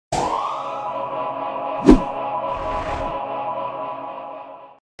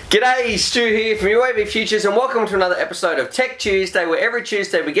G'day, Stu here from UAVfutures and welcome to another episode of Tech Tuesday, where every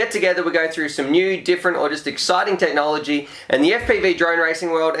Tuesday we get together, we go through some new, different or just exciting technology in the FPV drone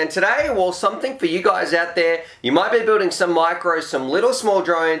racing world. And today, well, something for you guys out there. You might be building some micros, some little small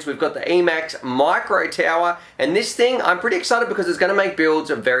drones. We've got the Emax Micro Tower, and this thing, I'm pretty excited because it's going to make builds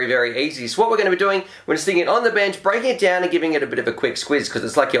very, very easy. So what we're going to be doing, we're just sticking it on the bench, breaking it down and giving it a bit of a quick squiz because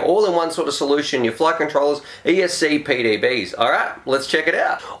it's like your all-in-one sort of solution, your flight controllers, ESC, PDBs. Alright, let's check it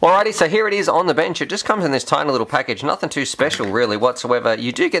out. Alrighty, so here it is on the bench. It just comes in this tiny little package, nothing too special really whatsoever.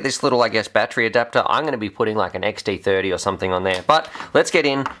 You do get this little, I guess, battery adapter. I'm going to be putting like an XT30 or something on there, but let's get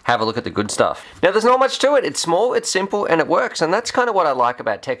in, have a look at the good stuff. Now there's not much to it. It's small, it's simple, and it works, and that's kind of what I like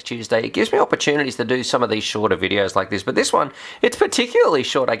about Tech Tuesday. It gives me opportunities to do some of these shorter videos like this, but this one, it's particularly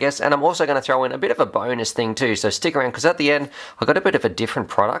short, I guess, and I'm also going to throw in a bit of a bonus thing too, so stick around because at the end, I got a bit of a different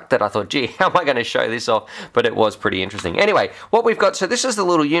product that I thought, gee, how am I going to show this off? But it was pretty interesting. Anyway, what we've got, so this is the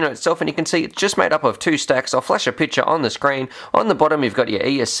little unit itself, and you can see it's just made up of two stacks. I'll flash a picture on the screen. On the bottom you've got your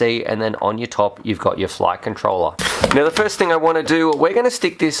ESC, and then on your top you've got your flight controller. Now the first thing I want to do, we're going to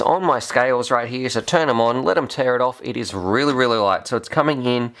stick this on my scales right here, so turn them on, let them tear it off. It is really, really light, so it's coming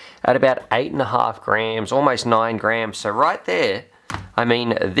in at about 8.5 grams, almost 9 grams, so right there, I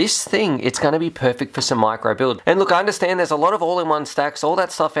mean, this thing, it's going to be perfect for some micro build. And look, I understand there's a lot of all-in-one stacks, all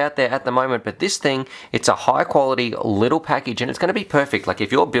that stuff out there at the moment, but this thing, it's a high-quality little package, and it's going to be perfect. Like,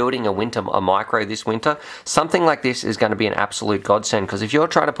 if you're building a micro this winter, something like this is going to be an absolute godsend, because if you're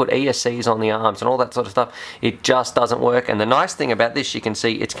trying to put ESCs on the arms and all that sort of stuff, it just doesn't work. And the nice thing about this, you can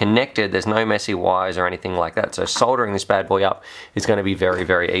see it's connected. There's no messy wires or anything like that, so soldering this bad boy up is going to be very,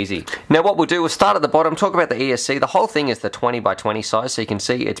 very easy. Now, what we'll do, we'll start at the bottom, talk about the ESC. The whole thing is the 20 by 20 size, so you can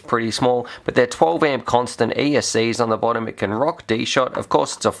see it's pretty small, but they're 12 amp constant ESCs on the bottom. It can rock D-shot. Of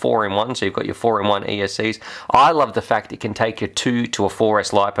course, it's a 4-in-1, so you've got your 4-in-1 ESCs. I love the fact it can take your 2 to a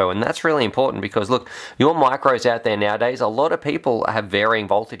 4S LiPo, and that's really important because, look, your micros out there nowadays, a lot of people have varying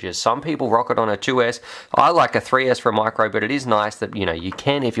voltages. Some people rock it on a 2S. I like a 3S for a micro, but it is nice that, you know, you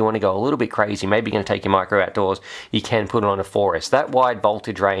can, if you want to go a little bit crazy, maybe you're going to take your micro outdoors, you can put it on a 4S. That wide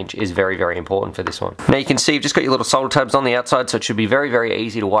voltage range is very, very important for this one. Now you can see you've just got your little solder tabs on the outside, so it should be very, very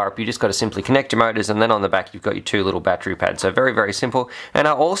easy to wire up. You just got to simply connect your motors, and then on the back you've got your two little battery pads. So very, very simple. And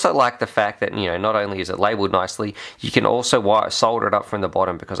I also like the fact that, you know, not only is it labeled nicely, you can also solder it up from the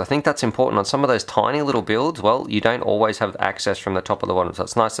bottom, because I think that's important on some of those tiny little builds. Well, you don't always have access from the top of the bottom, so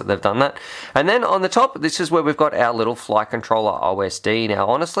it's nice that they've done that. And then on the top, this is where we've got our little flight controller OSD. Now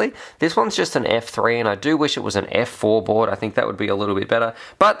honestly, this one's just an F3, and I do wish it was an F4 board. I think that would be a little bit better,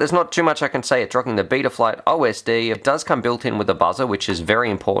 but there's not too much I can say. It's rocking the Betaflight OSD. It does come built in with a buzzer, which is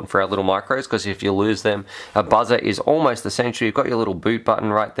very important for our little micros, because if you lose them, a buzzer is almost essential. You've got your little boot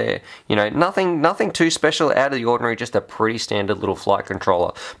button right there. You know, nothing too special, out of the ordinary, just a pretty standard little flight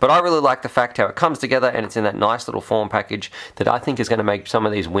controller. But I really like the fact how it comes together, and it's in that nice little form package that I think is going to make some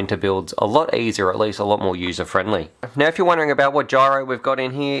of these winter builds a lot easier, or at least a lot more user friendly. Now if you're wondering about what gyro we've got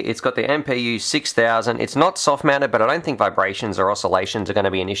in here, it's got the MPU 6000. It's not soft mounted, but I don't think vibrations or oscillations are going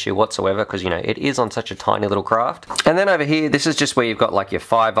to be an issue whatsoever, because, you know, it is on such a tiny little craft. And then over here, this is just where you've got like your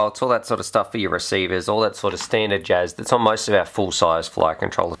 5 volts, all that sort of stuff for your receivers, all that sort of standard jazz that's on most of our full-size flight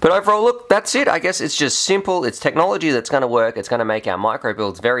controllers. But overall, look, that's it. I guess it's just simple. It's technology that's going to work. It's going to make our micro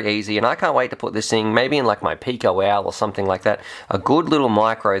builds very easy, and I can't wait to put this thing maybe in like my Pico Owl or something like that. A good little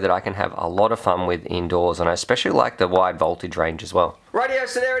micro that I can have a lot of fun with indoors, and I especially like the wide voltage range as well. Rightio,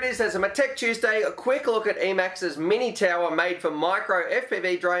 so there it is. There's a Tech Tuesday, a quick look at Emax's mini tower made for micro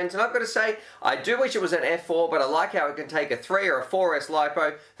FPV drones, and I've got to say, I do wish it was an F4, but I like how it can take a 3 or a 4S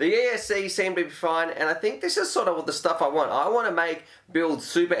LiPo. The ESC seemed to be fine, and I think this is sort of the stuff I want. I want to make builds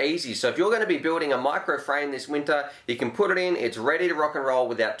super easy, so if you're going to be building a micro frame this winter, you can put it in, it's ready to rock and roll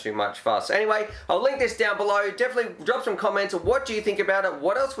without too much fuss. Anyway, I'll link this down below. Definitely drop some comments. What do you think about it?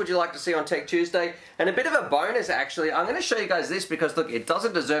 What else would you like to see on Tech Tuesday? And a bit of a bonus, actually, I'm going to show you guys this because, look, it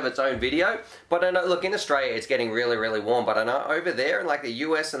doesn't deserve its own video, but I know, look, in Australia it's getting really, really warm, but I know over there in like the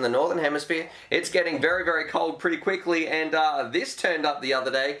US and the Northern Hemisphere, it's getting very, very cold pretty quickly, and this turned up the other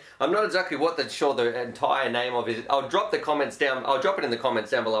day. I'm not exactly sure the entire name of it. I'll drop the comments down, I'll drop it in the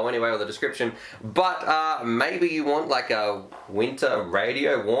comments down below anyway, or the description, but maybe you want like a winter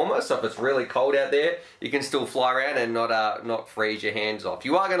radio warmer, so if it's really cold out there, you can still fly around and not freeze your hands off.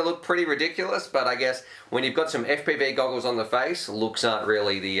 You are going to look pretty ridiculous, but I guess when you've got some FPV goggles on the face, looks aren't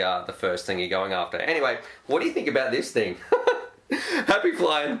really the first thing you're going after. Anyway, what do you think about this thing? Happy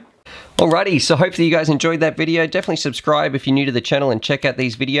flying! Alrighty, so hopefully you guys enjoyed that video. Definitely subscribe if you're new to the channel and check out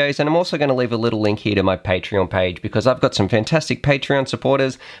these videos. And I'm also going to leave a little link here to my Patreon page because I've got some fantastic Patreon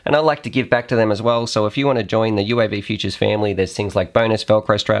supporters and I like to give back to them as well. So if you want to join the UAV Futures family, there's things like bonus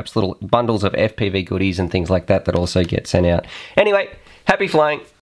Velcro straps, little bundles of FPV goodies and things like that that also get sent out. Anyway, happy flying.